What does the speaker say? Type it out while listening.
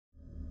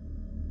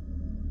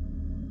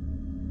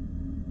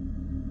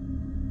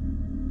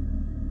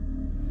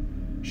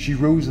She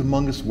rose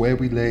among us where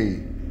we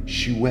lay.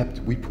 She wept,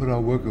 we put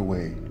our work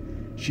away.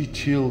 She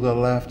chilled our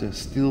laughter,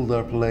 stilled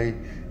our play,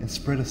 and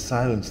spread a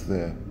silence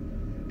there.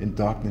 And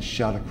darkness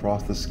shot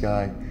across the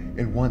sky,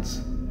 and once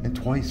and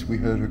twice we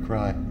heard her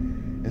cry,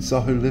 and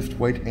saw her lift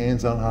white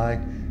hands on high,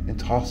 and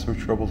toss her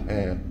troubled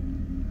hair.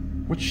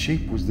 What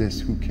shape was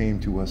this who came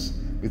to us,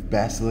 with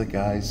basilisk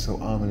eyes so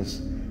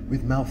ominous,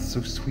 with mouth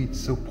so sweet,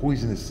 so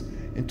poisonous,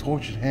 and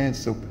tortured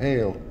hands so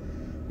pale?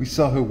 We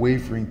saw her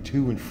wavering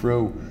to and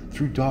fro,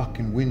 through dark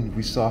and wind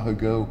we saw her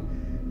go,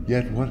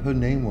 yet what her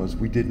name was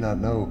we did not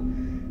know,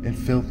 and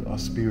felt our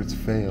spirits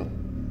fail.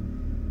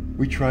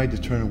 We tried to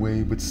turn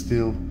away, but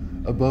still,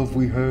 above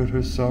we heard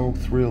her sorrow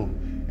thrill,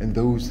 and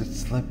those that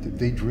slept,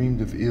 they dreamed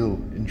of ill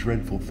and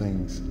dreadful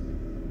things,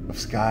 of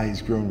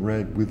skies grown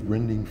red with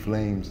rending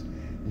flames,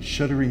 and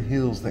shuddering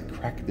hills that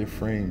cracked their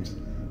frames,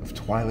 of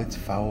twilights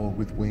foul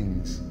with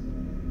wings,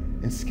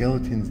 and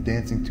skeletons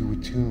dancing to a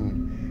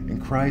tune,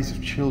 and cries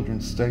of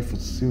children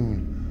stifled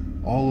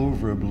soon, all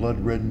over a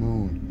blood-red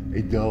moon,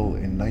 a dull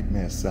and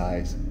nightmare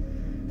size.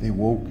 They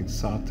woke and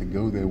sought to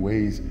go their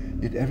ways,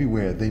 yet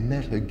everywhere they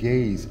met her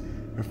gaze,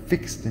 her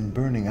fixed and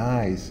burning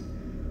eyes.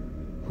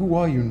 Who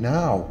are you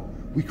now?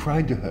 We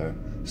cried to her,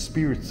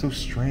 spirits so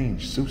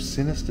strange, so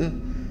sinister.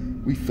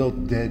 We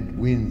felt dead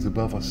winds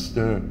above us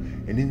stir,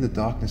 and in the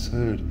darkness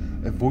heard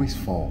a voice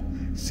fall,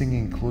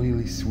 singing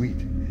cloyly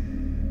sweet,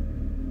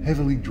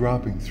 heavily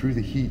dropping through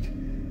the heat,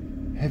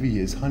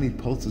 heavy as honeyed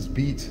pulses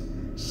beat,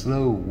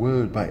 slow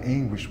word by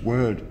anguished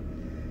word.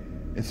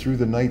 And through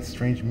the night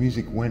strange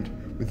music went,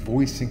 with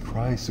voice and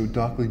cry so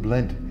darkly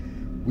blent,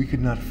 we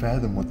could not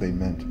fathom what they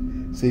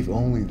meant, save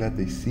only that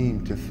they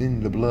seemed to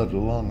thin the blood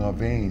along our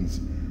veins,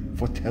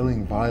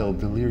 foretelling vile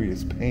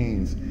delirious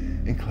pains,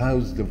 and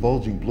clouds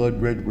divulging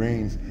blood-red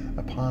rains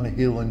upon a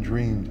hill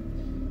undreamed.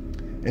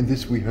 And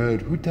this we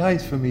heard, who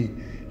dies for me?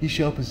 He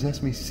shall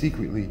possess me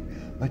secretly,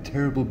 my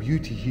terrible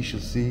beauty he shall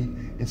see,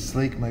 and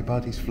slake my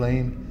body's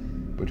flame.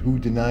 But who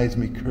denies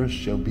me cursed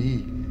shall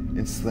be,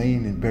 and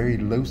slain and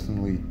buried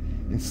loathsomely,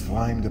 and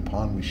slimed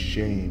upon with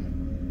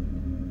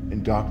shame.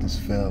 And darkness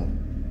fell,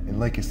 and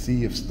like a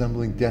sea of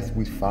stumbling death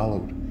we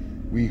followed,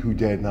 we who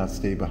dared not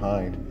stay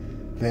behind.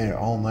 There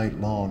all night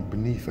long,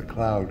 beneath a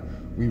cloud,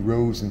 we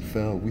rose and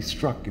fell, we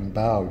struck and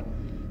bowed.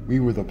 We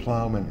were the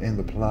plowman and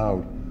the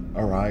plowed,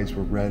 our eyes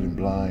were red and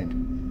blind.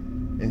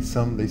 And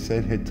some, they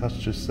said, had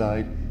touched her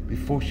side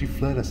before she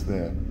fled us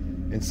there,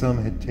 and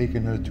some had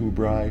taken her to a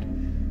bride,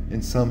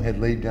 and some had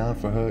laid down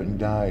for her and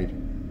died.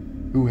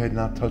 Who had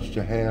not touched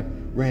her hair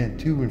ran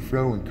to and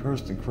fro and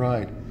cursed and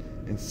cried,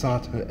 and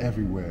sought her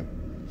everywhere.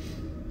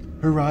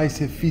 Her eyes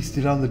have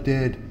feasted on the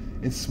dead,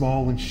 and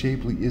small and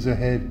shapely is her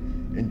head,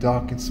 and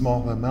dark and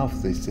small her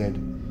mouth, they said,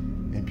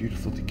 and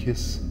beautiful to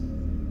kiss.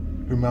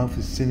 Her mouth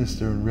is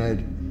sinister and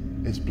red,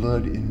 as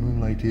blood in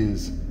moonlight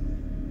is.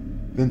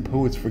 Then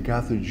poets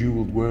forgot their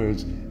jeweled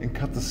words, and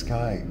cut the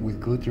sky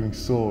with glittering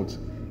swords,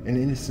 and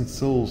innocent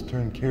souls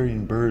turned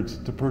carrion birds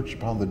to perch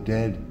upon the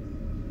dead.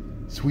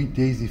 Sweet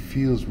daisy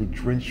fields were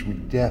drenched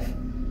with death,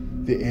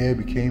 the air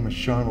became a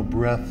charnel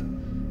breath,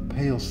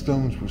 pale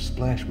stones were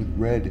splashed with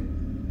red,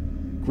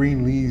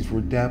 green leaves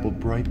were dappled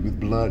bright with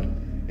blood,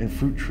 and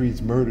fruit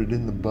trees murdered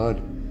in the bud.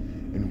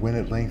 And when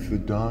at length the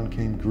dawn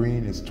came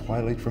green as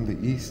twilight from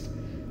the east,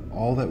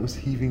 all that was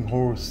heaving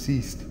horror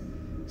ceased,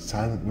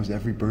 silent was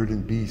every bird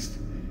and beast,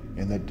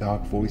 and that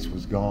dark voice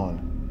was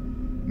gone.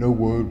 No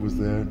word was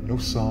there, no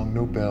song,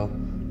 no bell,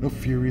 no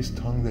furious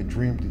tongue that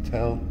dreamed to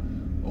tell,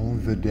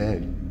 only the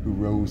dead who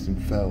rose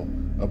and fell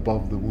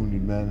above the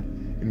wounded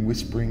men, and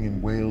whispering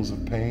in wails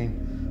of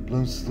pain,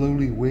 blown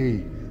slowly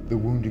away the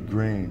wounded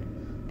grain,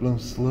 blown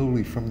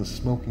slowly from the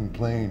smoking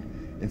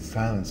plain, in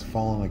silence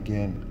fallen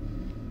again,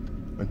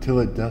 until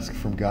at dusk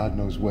from God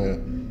knows where,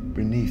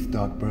 beneath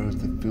dark birds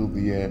that filled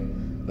the air,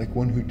 like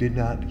one who did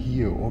not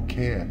hear or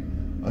care,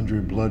 under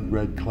a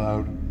blood-red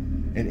cloud,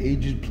 an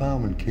aged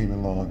plowman came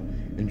along,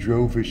 and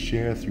drove his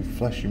share through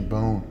flesh and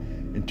bone,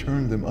 and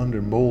turned them under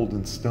mold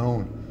and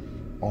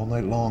stone. All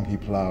night long he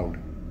plowed.